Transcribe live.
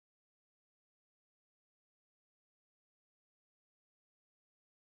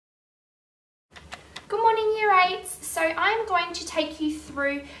morning, Year 8s. So I'm going to take you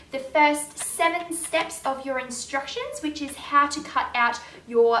through the first 7 steps of your instructions, which is how to cut out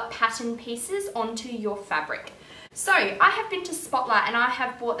your pattern pieces onto your fabric. So I have been to Spotlight and I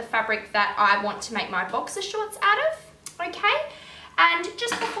have bought the fabric that I want to make my boxer shorts out of, okay? And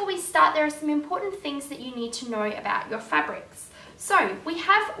just before we start, there are some important things that you need to know about your fabrics. So we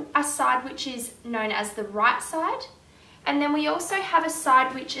have a side which is known as the right side, and then we also have a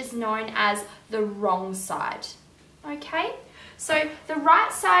side which is known as the wrong side, okay? So the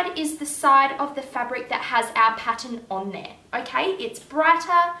right side is the side of the fabric that has our pattern on there, okay? It's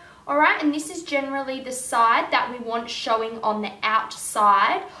brighter, all right? And this is generally the side that we want showing on the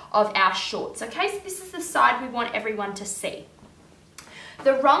outside of our shorts, okay? So this is the side we want everyone to see.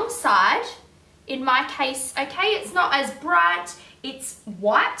 The wrong side, in my case, okay, it's not as bright, it's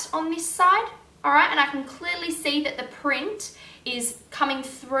white on this side, all right, and I can clearly see that the print is coming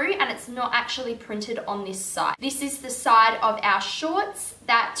through and it's not actually printed on this side. This is the side of our shorts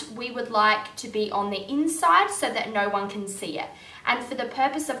that we would like to be on the inside so that no one can see it. And for the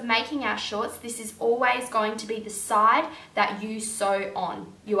purpose of making our shorts, this is always going to be the side that you sew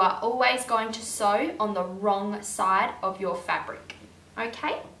on. You are always going to sew on the wrong side of your fabric,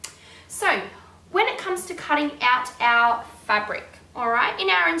 okay? So when it comes to cutting out our fabric, all right, in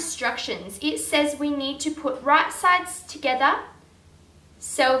our instructions, it says we need to put right sides together,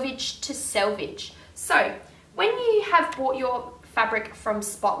 selvage to selvage. So when you have bought your fabric from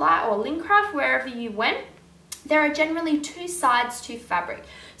Spotlight or Lincraft, wherever you went, there are generally 2 sides to fabric.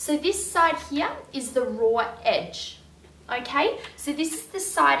 So this side here is the raw edge, okay? So this is the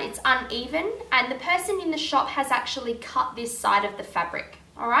side, it's uneven, and the person in the shop has actually cut this side of the fabric.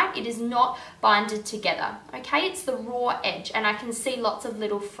 All right, it is not binded together, okay? It's the raw edge, and I can see lots of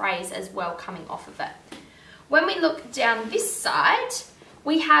little frays as well coming off of it. When we look down this side,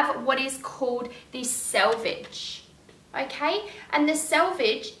 we have what is called the selvage, okay? And the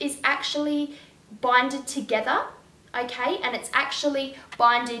selvage is actually binded together, okay? And it's actually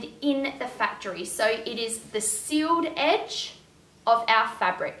binded in the factory. So it is the sealed edge of our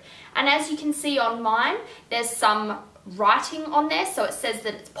fabric. And as you can see on mine, there's some writing on there, so it says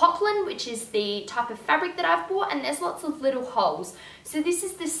that it's poplin, which is the type of fabric that I've bought, and there's lots of little holes. So this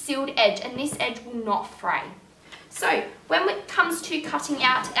is the sealed edge, and this edge will not fray. So when it comes to cutting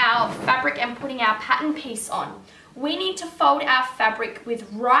out our fabric and putting our pattern piece on, we need to fold our fabric with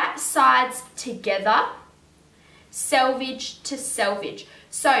right sides together, selvage to selvage.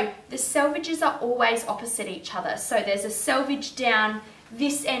 So the selvages are always opposite each other. So there's a selvage down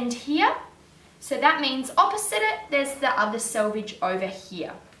this end here. So that means opposite it, there's the other selvage over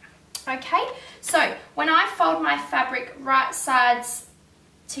here. Okay, so when I fold my fabric right sides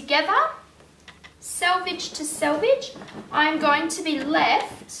together, selvage to selvage, I'm going to be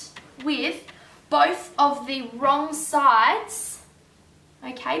left with both of the wrong sides,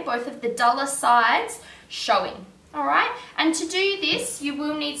 okay, both of the duller sides showing. All right, and to do this, you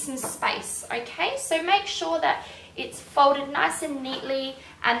will need some space, okay? So make sure that it's folded nice and neatly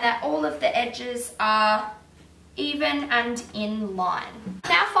and that all of the edges are even and in line.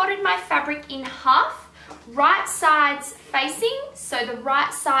 Now I've folded my fabric in half, right sides facing, so the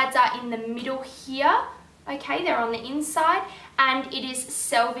right sides are in the middle here, okay, they're on the inside, and it is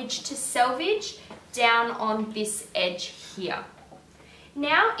selvage to selvage down on this edge here.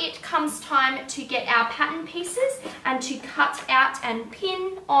 Now it comes time to get our pattern pieces and to cut out and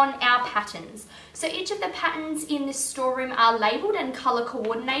pin on our patterns. So each of the patterns in this storeroom are labelled and colour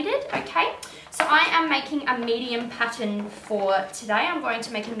coordinated, okay? So I am making a medium pattern for today. I'm going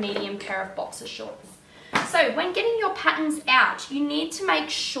to make a medium pair of boxer shorts. So when getting your patterns out, you need to make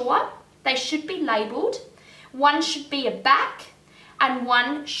sure they should be labelled. One should be a back and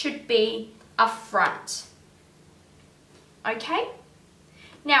one should be a front, okay?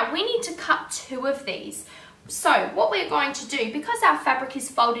 Now we need to cut 2 of these. So what we're going to do, because our fabric is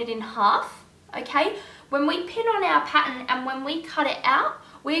folded in half, okay, when we pin on our pattern and when we cut it out,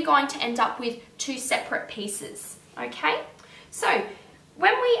 we're going to end up with 2 separate pieces, okay? So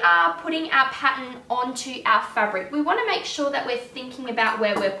when we are putting our pattern onto our fabric, we want to make sure that we're thinking about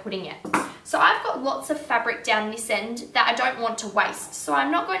where we're putting it. So I've got lots of fabric down this end that I don't want to waste. So I'm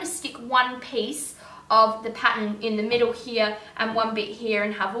not going to stick one piece of the pattern in the middle here and one bit here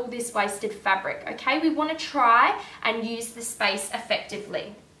and have all this wasted fabric, okay? We want to try and use the space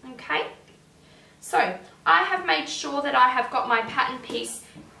effectively, okay? So I have made sure that I have got my pattern piece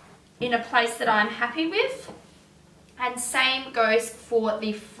in a place that I'm happy with, and same goes for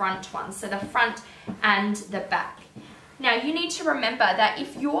the front one, so the front and the back. Now you need to remember that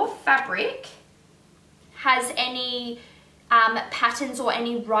if your fabric has any patterns or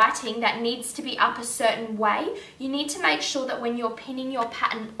any writing that needs to be up a certain way, you need to make sure that when you're pinning your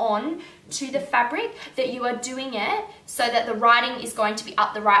pattern on to the fabric that you are doing it so that the writing is going to be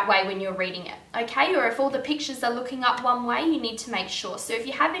up the right way when you're reading it, okay? Or if all the pictures are looking up one way, you need to make sure. So if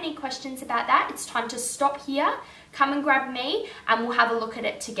you have any questions about that, it's time to stop here, come and grab me, and we'll have a look at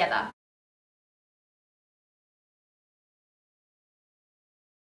it together.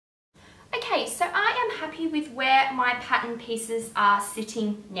 Okay, so I am happy with where my pattern pieces are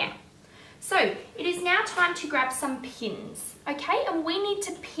sitting now. So it is now time to grab some pins, okay? And we need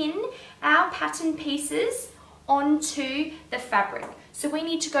to pin our pattern pieces onto the fabric. So we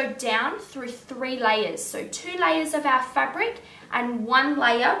need to go down through 3 layers. So 2 layers of our fabric and 1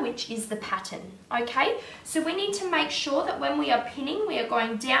 layer, which is the pattern, okay? So we need to make sure that when we are pinning, we are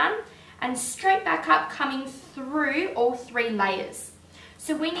going down and straight back up, coming through all 3 layers.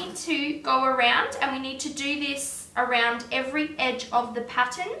 So we need to go around, and we need to do this around every edge of the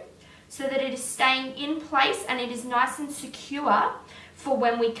pattern so that it is staying in place and it is nice and secure for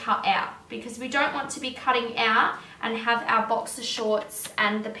when we cut out, because we don't want to be cutting out and have our boxer shorts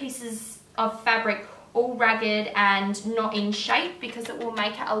and the pieces of fabric all ragged and not in shape, because it will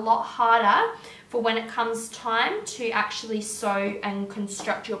make it a lot harder for when it comes time to actually sew and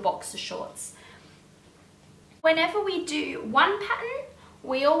construct your boxer shorts. Whenever we do one pattern,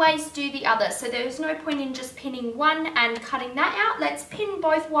 we always do the other, so there's no point in just pinning one and cutting that out. Let's pin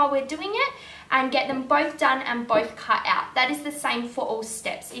both while we're doing it and get them both done and both cut out. That is the same for all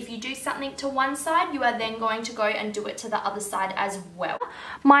steps. If you do something to one side, you are then going to go and do it to the other side as well.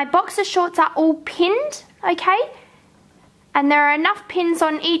 My boxer shorts are all pinned, okay? And there are enough pins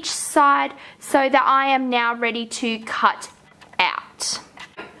on each side so that I am now ready to cut out.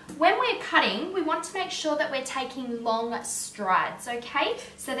 When we're cutting, we want to make sure that we're taking long strides, okay?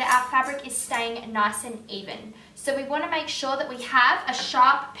 So that our fabric is staying nice and even. So we want to make sure that we have a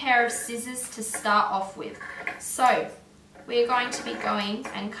sharp pair of scissors to start off with. So we're going to be going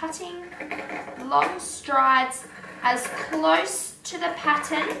and cutting long strides as close to the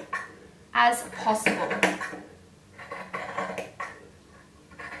pattern as possible.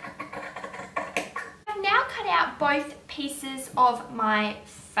 I've now cut out both pieces of my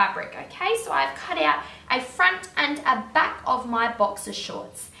fabric, okay? So I've cut out a front and a back of my boxer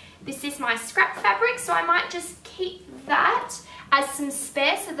shorts. This is my scrap fabric, so I might just keep that as some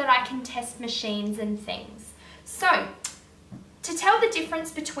spare so that I can test machines and things. So to tell the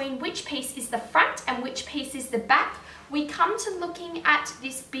difference between which piece is the front and which piece is the back, we come to looking at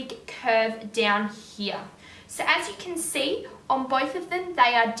this big curve down here. So as you can see, on both of them,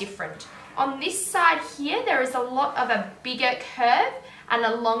 they are different. On this side here, there is a lot of a bigger curve and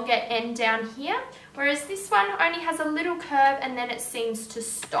a longer end down here, whereas this one only has a little curve and then it seems to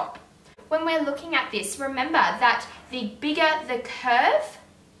stop. When we're looking at this, remember that the bigger the curve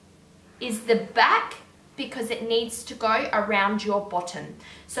is the back, because it needs to go around your bottom.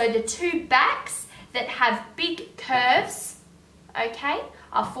 So the 2 backs that have big curves, okay,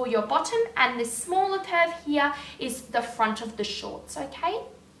 are for your bottom, and the smaller curve here is the front of the shorts, okay?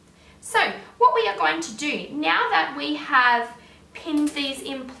 So what we are going to do, now that we have pinned these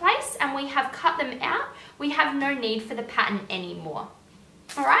in place and we have cut them out, we have no need for the pattern anymore.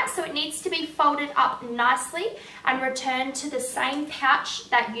 Alright, so it needs to be folded up nicely and returned to the same pouch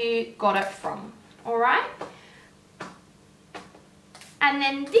that you got it from. Alright? And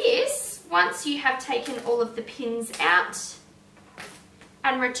then this, once you have taken all of the pins out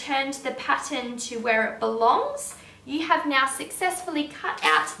and returned the pattern to where it belongs, you have now successfully cut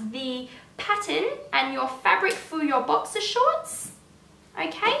out the pattern and your fabric for your boxer shorts,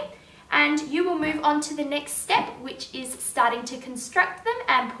 okay? And you will move on to the next step, which is starting to construct them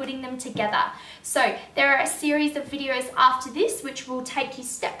and putting them together. So there are a series of videos after this which will take you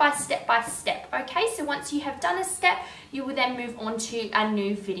step by step by step, okay? So once you have done a step, you will then move on to a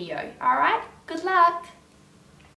new video, all right? Good luck.